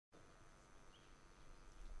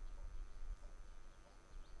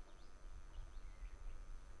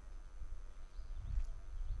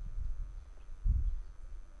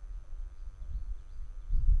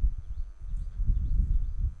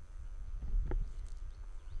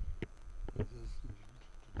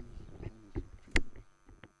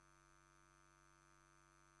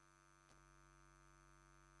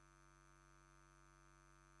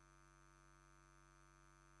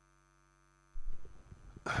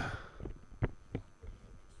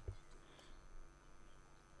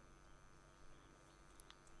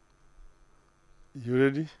You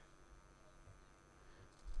ready?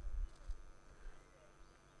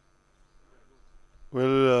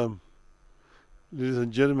 Well, ladies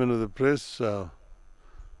and gentlemen of the press,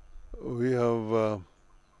 we have a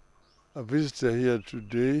visitor here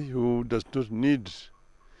today who does not need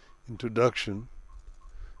introduction.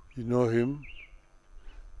 You know him.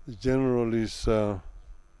 The general is a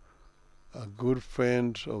good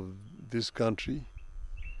friend of this country,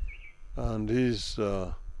 and he's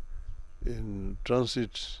in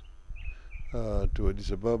transit to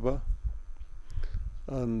Addis Ababa,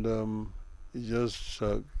 and he just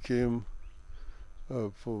came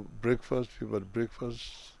for breakfast. We had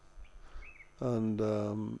breakfast,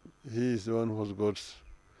 and he is the one who has got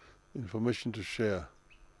information to share,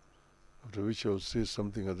 after which I will say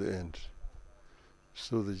something at the end.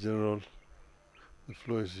 So the general, the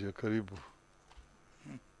floor is here. Karibu.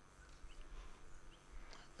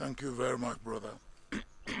 Thank you very much, brother.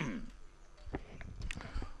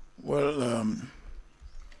 Well,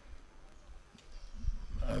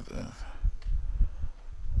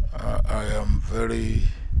 I am very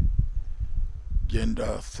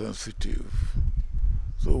gender sensitive.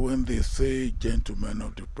 So when they say gentlemen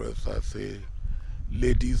of the press, I say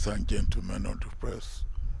ladies and gentlemen of the press.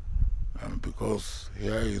 Because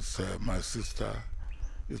here is my sister.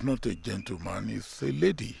 It's not a gentleman, it's a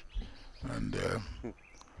lady. And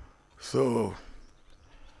so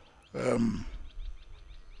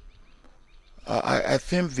I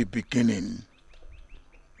think the beginning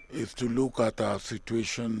is to look at our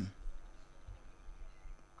situation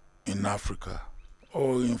in Africa,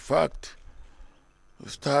 or in fact,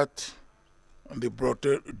 start on the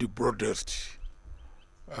broadest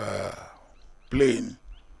plane.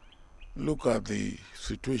 Look at the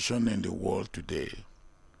situation in the world today.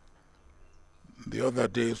 The other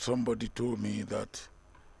day, somebody told me that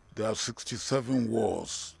there are 67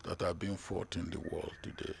 wars that are being fought in the world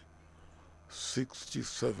today.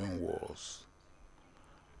 67 wars.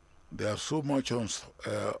 There's so much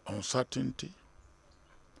uncertainty.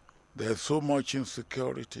 There's so much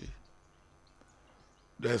insecurity.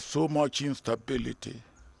 There's so much instability.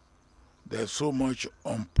 There's so much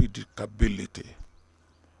unpredictability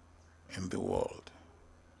in the world.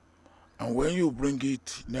 And when you bring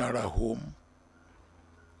it nearer home,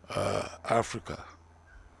 Africa,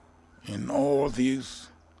 in all these,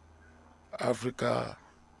 Africa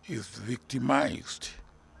is victimized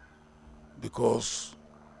because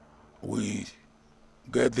we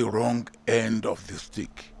get the wrong end of the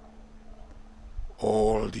stick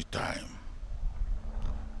all the time.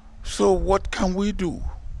 So what can we do?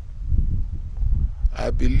 I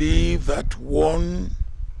believe that one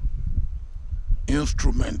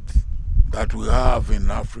instrument that we have in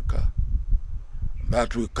Africa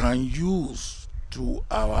that we can use to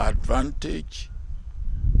our advantage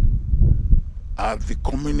at the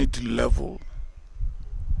community level,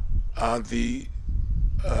 at the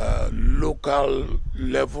local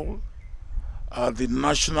level, at the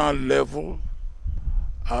national level,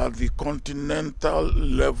 at the continental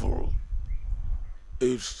level,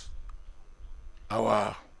 is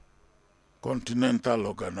our continental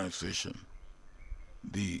organization,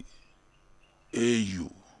 the AU.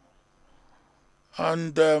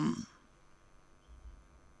 And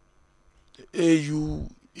AU,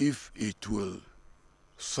 if it will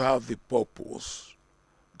serve the purpose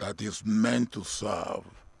that is meant to serve,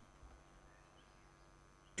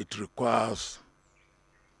 it requires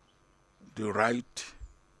the right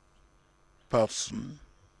person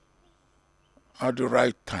at the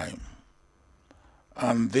right time.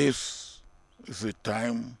 And this is a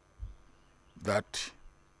time that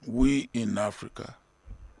we in Africa,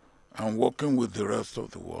 and working with the rest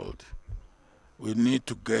of the world, we need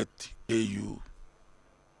to get AU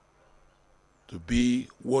to be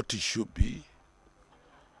what it should be.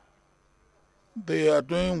 They are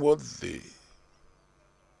doing what they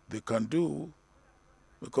can do,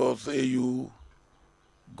 because AU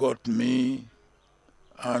got me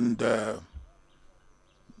and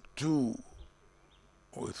two,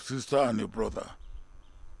 a sister and a brother,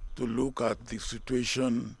 to look at the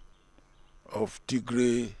situation of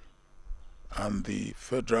Tigray and the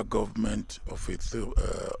federal government of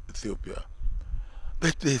Ethiopia.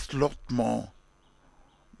 But there's a lot more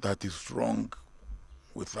that is wrong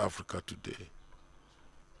with Africa today.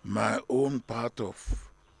 My own part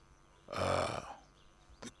of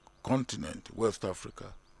the continent, West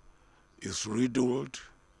Africa, is riddled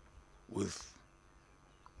with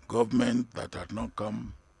government that had not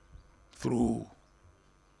come through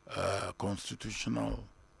constitutional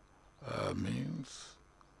means,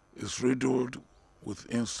 is riddled with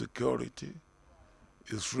insecurity,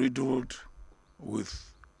 is riddled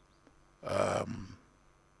with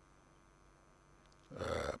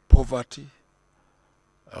poverty,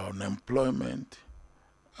 unemployment,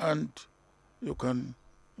 and you can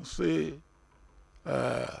say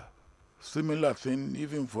similar thing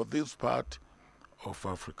even for this part of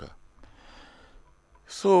Africa.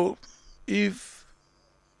 So if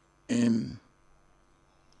in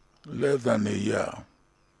less than a year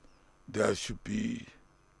there should be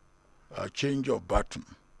a change of baton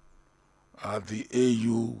at the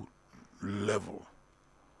AU level,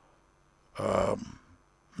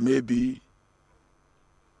 maybe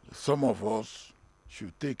some of us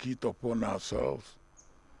should take it upon ourselves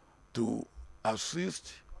to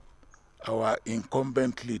assist our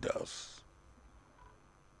incumbent leaders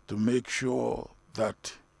to make sure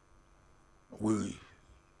that we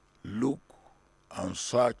look and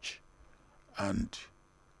search and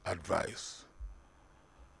advise.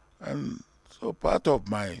 And so part of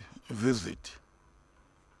my visit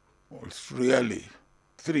was really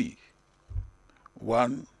three.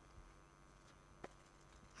 One,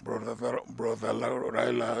 Brother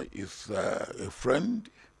Raila is a friend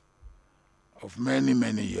of many,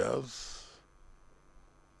 many years.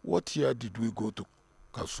 What year did we go to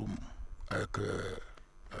Kisumu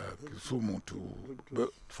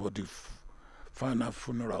for the final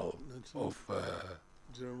funeral of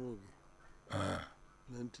Jaramogi.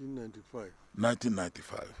 1995.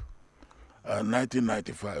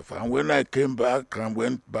 1995. And when I came back and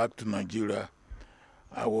went back to Nigeria,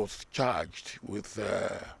 I was charged with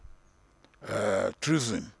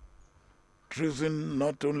treason. Treason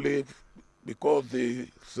not only because they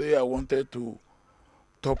say I wanted to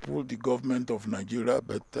topple the government of Nigeria,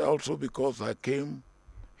 but also because I came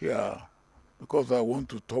here because I want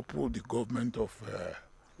to topple the government of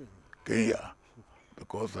Kenya,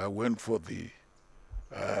 because I went for the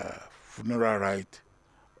funeral rite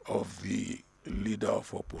of the leader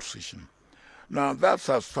of opposition. Now that's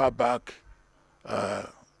as far back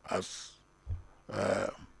as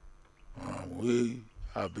we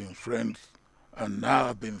have been friends and now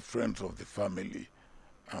have been friends of the family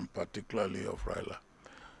and particularly of Raila.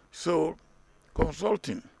 So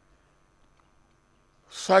consulting,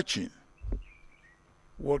 searching,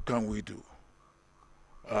 what can we do?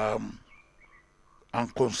 And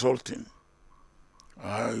consulting.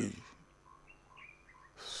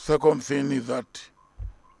 Second thing is that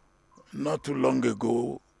not too long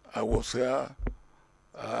ago I was here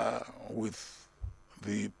with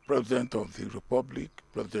the President of the Republic,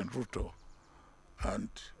 President Ruto, and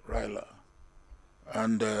Raila,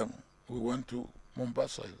 and we went to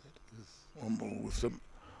Mombasa. Yes.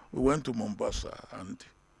 We went to Mombasa, and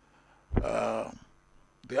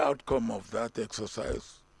the outcome of that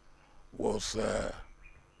exercise was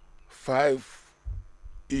 5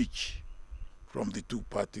 each from the two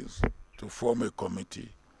parties to form a committee,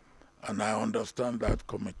 and I understand that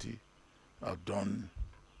committee have done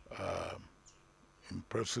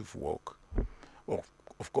impressive work.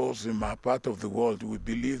 Of course, in my part of the world, we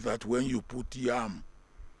believe that when you put yam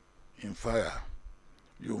in fire,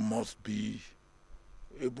 you must be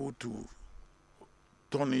able to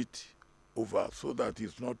turn it over so that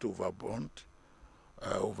it's not overburnt,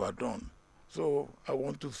 overdone. So I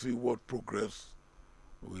want to see what progress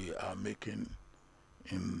we are making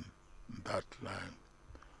in that line.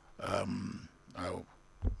 I will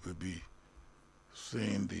be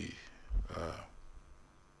seeing the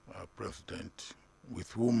president,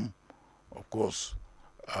 with whom, of course,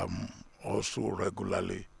 I'm also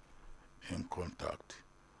regularly in contact.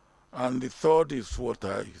 And the third is what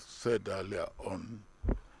I said earlier on.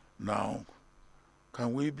 Now,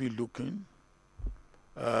 can we be looking?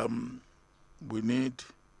 We need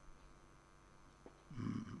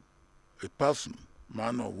a person,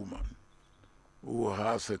 man or woman, who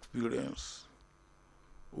has experience,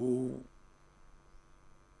 who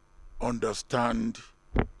understand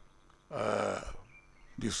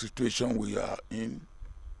the situation we are in,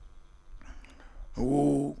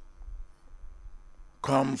 who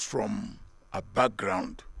comes from a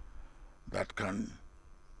background that can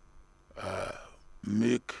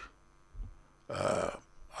make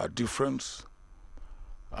a difference.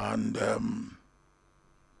 And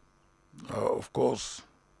of course,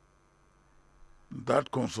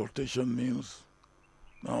 that consultation means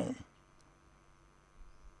now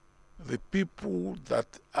the people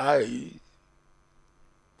that I,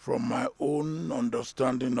 from my own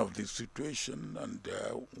understanding of the situation and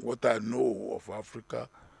what I know of Africa,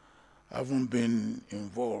 haven't been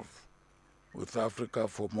involved with Africa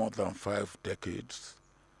for more than 5 decades.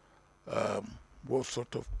 What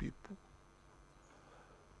sort of people?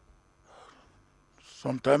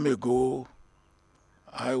 Some time ago,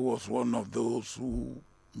 I was one of those who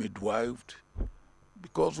midwifed,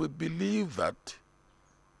 because we believe that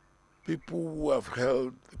people who have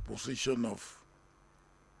held the position of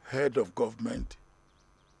head of government,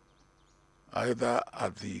 either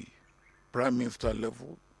at the prime minister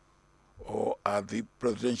level or at the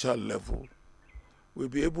presidential level, will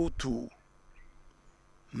be able to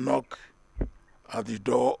knock at the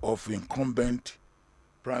door of incumbent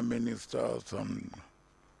prime ministers and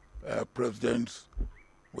presidents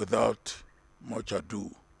without much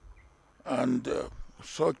ado. And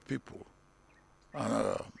such people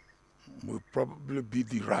will probably be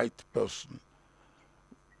the right person,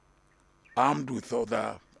 armed with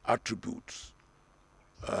other attributes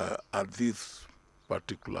at this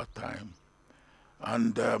particular time.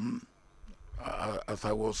 And as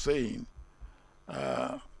I was saying,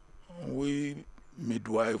 we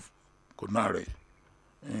midwife Konare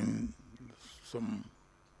in some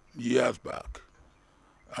years back,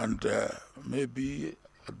 and maybe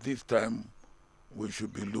at this time we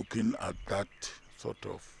should be looking at that sort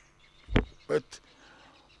of. But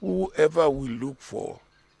whoever we look for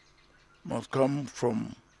must come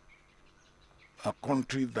from a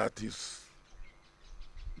country that is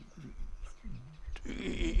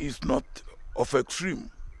not of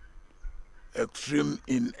extreme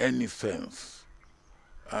in any sense,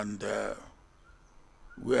 and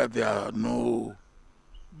where there are no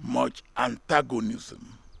much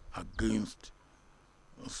antagonism against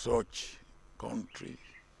such country.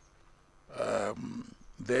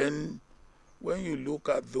 Then when you look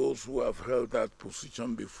at those who have held that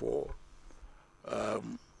position before,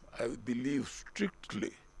 I believe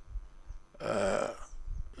strictly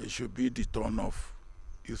it should be the turn of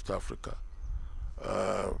East Africa.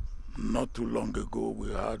 Not too long ago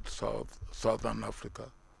we had Southern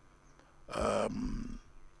Africa.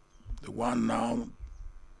 The one now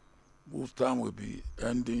whose time will be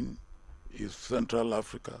ending is Central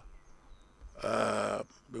Africa.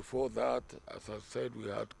 Before that, as I said, we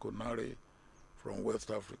had Konare from West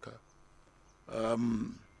Africa.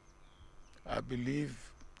 I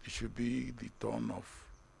believe it should be the turn of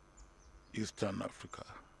Eastern Africa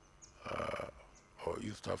or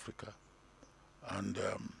East Africa. And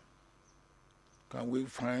can we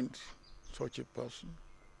find such a person?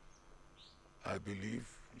 I believe,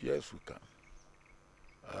 yes, we can.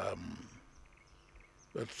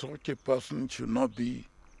 But such a person should not be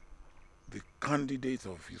the candidate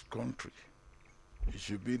of his country. He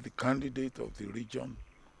should be the candidate of the region.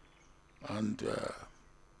 And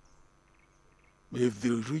if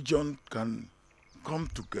the region can come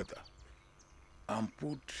together and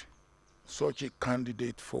put such a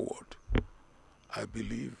candidate forward, I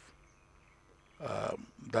believe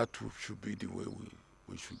that should be the way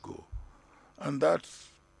we should go. And that's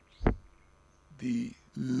the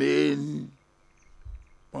main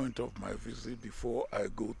point of my visit before I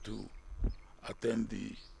go to attend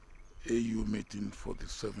the AU meeting for the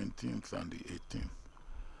 17th and the 18th.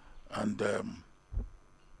 And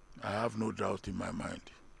I have no doubt in my mind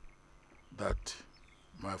that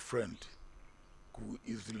my friend could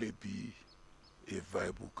easily be a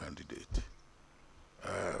viable candidate.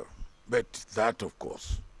 But that, of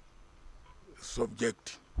course, is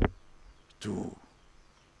subject to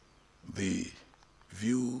the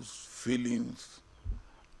views, feelings,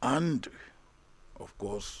 and, of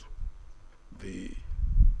course, the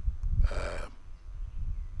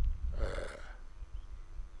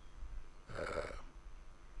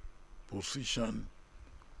position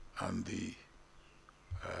and the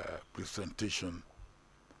presentation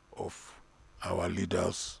of our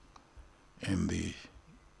leaders in the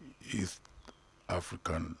East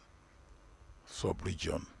African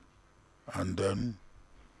sub-region. And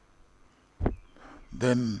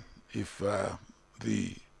then if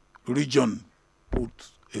the region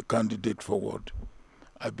puts a candidate forward,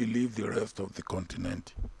 I believe the rest of the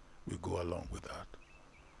continent will go along with that.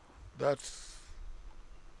 That's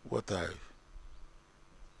what I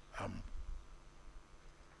am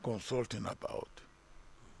consulting about.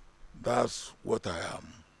 That's what I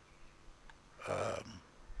am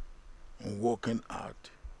working at,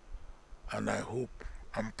 and I hope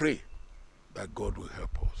and pray that God will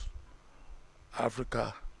help us.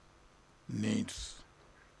 Africa needs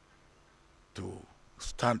to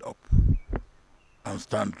stand up and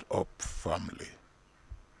stand up firmly.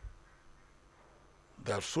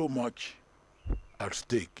 There's so much at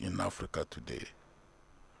stake in Africa today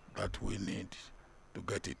that we need to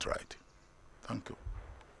get it right. Thank you.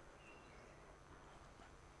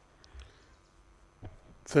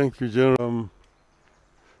 Thank you, General.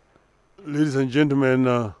 Ladies and gentlemen,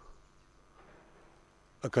 I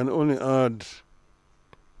can only add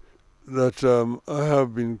that I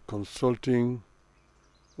have been consulting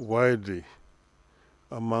widely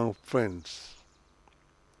among friends.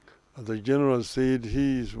 As the general said,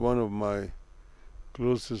 he is one of my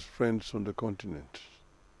closest friends on the continent.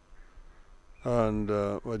 And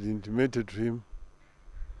I intimated to him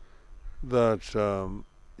that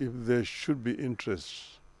if there should be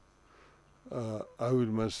interest, I will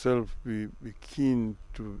myself be keen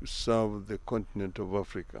to serve the continent of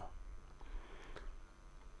Africa.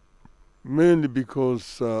 Mainly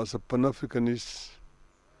because as a Pan-Africanist,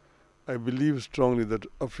 I believe strongly that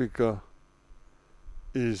Africa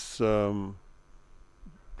is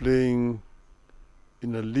playing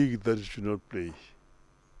in a league that it should not play.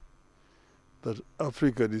 That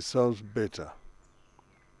Africa deserves better.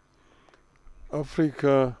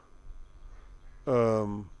 Africa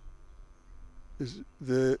is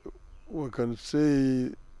we can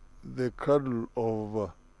say, the cradle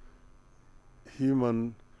of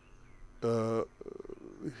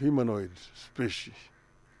humanoid species.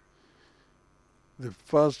 The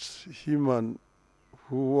first human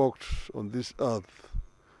who walked on this earth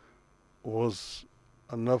was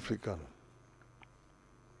an African.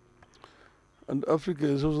 And Africa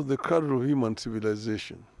is also the cradle of human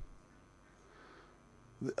civilization.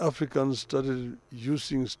 The Africans started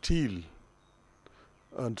using steel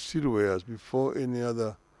and steelwares before any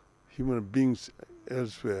other human beings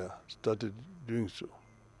elsewhere started doing so.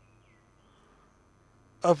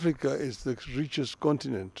 Africa is the richest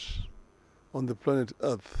continent on the planet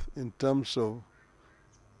Earth in terms of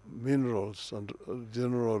minerals and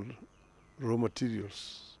general raw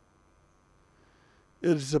materials.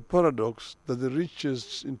 It is a paradox that the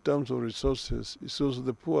richest in terms of resources is also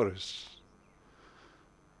the poorest.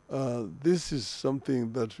 This is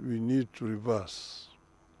something that we need to reverse.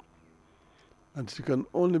 And it can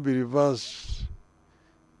only be reversed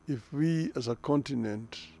if we as a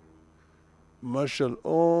continent marshal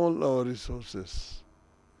all our resources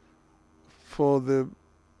for the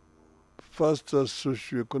faster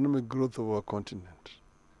socio-economic growth of our continent.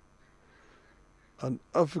 And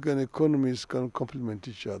African economies can complement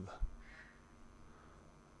each other.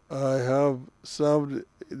 I have served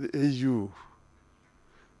the AU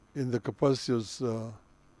in the capacity as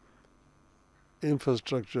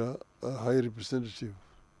infrastructure high representative.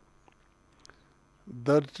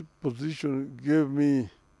 That position gave me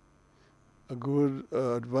a good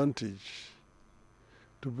advantage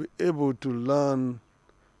to be able to learn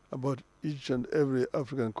about each and every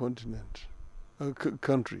African continent,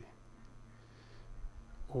 country,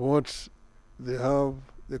 what they have,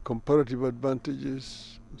 the comparative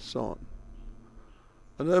advantages, and so on.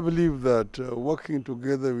 And I believe that working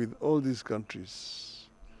together with all these countries,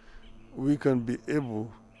 we can be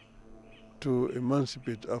able to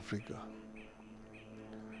emancipate Africa.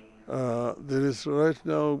 There is right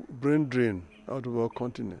now brain drain out of our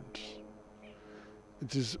continent.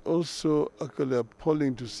 It is also actually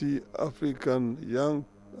appalling to see young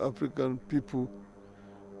African people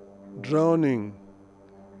drowning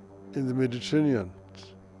in the Mediterranean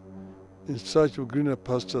in search of greener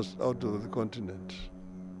pastures out of the continent.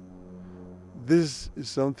 This is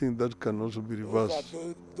something that can also be reversed.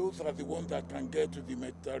 Those are the ones that can get to the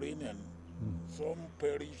Mediterranean. Some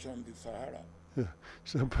perish on the Sahara. Yeah,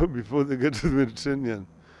 some before they get to the Mediterranean.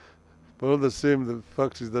 But all the same, the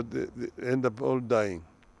fact is that they end up all dying.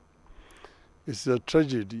 It's a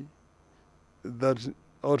tragedy that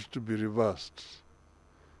ought to be reversed.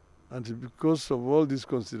 And because of all these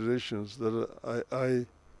considerations that I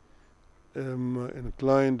am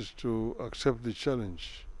inclined to accept the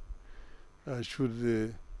challenge. Should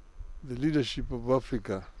the leadership of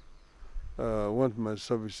Africa want my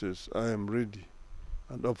services, I am ready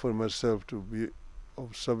and offer myself to be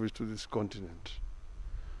of service to this continent.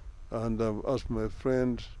 And I've asked my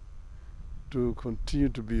friend to continue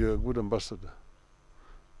to be a good ambassador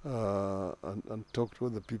and talk to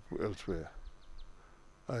other people elsewhere.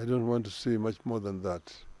 I don't want to say much more than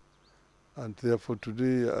that. And therefore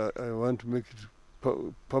today I want to make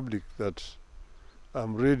it public that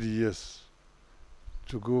I'm ready, yes,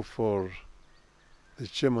 to go for the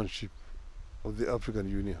chairmanship of the African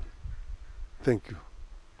Union. Thank you.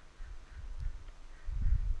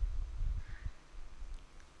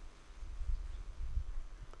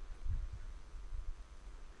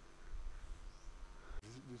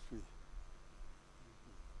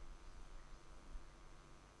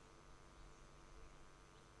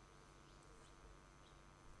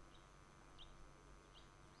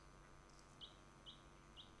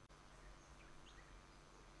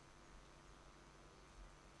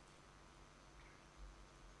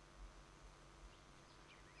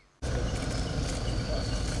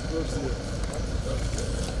 This way.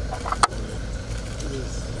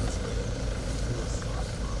 Yes. Yes.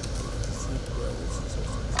 Yes.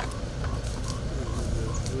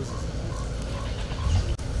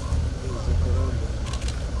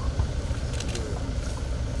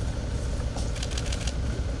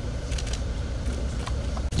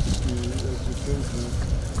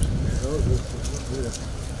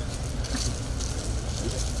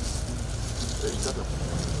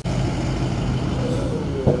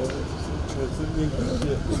 thing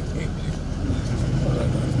to share.